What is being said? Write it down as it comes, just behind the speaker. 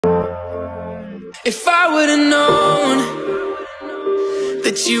If I would've known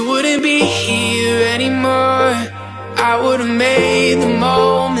that you wouldn't be here anymore, I would've made the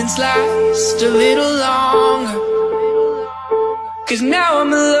moments last a little longer. 'C's now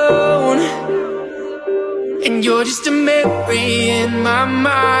I'm alone, and you're just a memory in my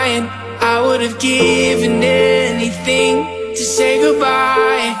mind. I would've given anything to say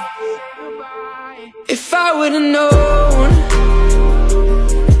goodbye. If I would've known,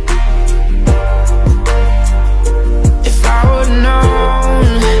 if I would've known,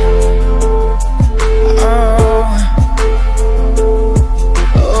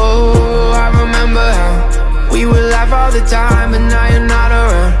 oh, I remember how we would laugh all the time, but now you're not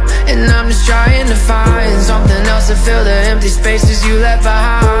around. And I'm just trying to find something else to fill the empty spaces you left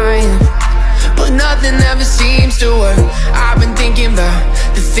behind. But nothing ever seems to work. I've been thinking about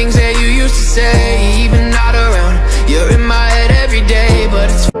the things that you used to say, even not around. You're in my head every day, but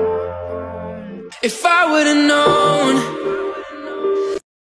it's if I would've known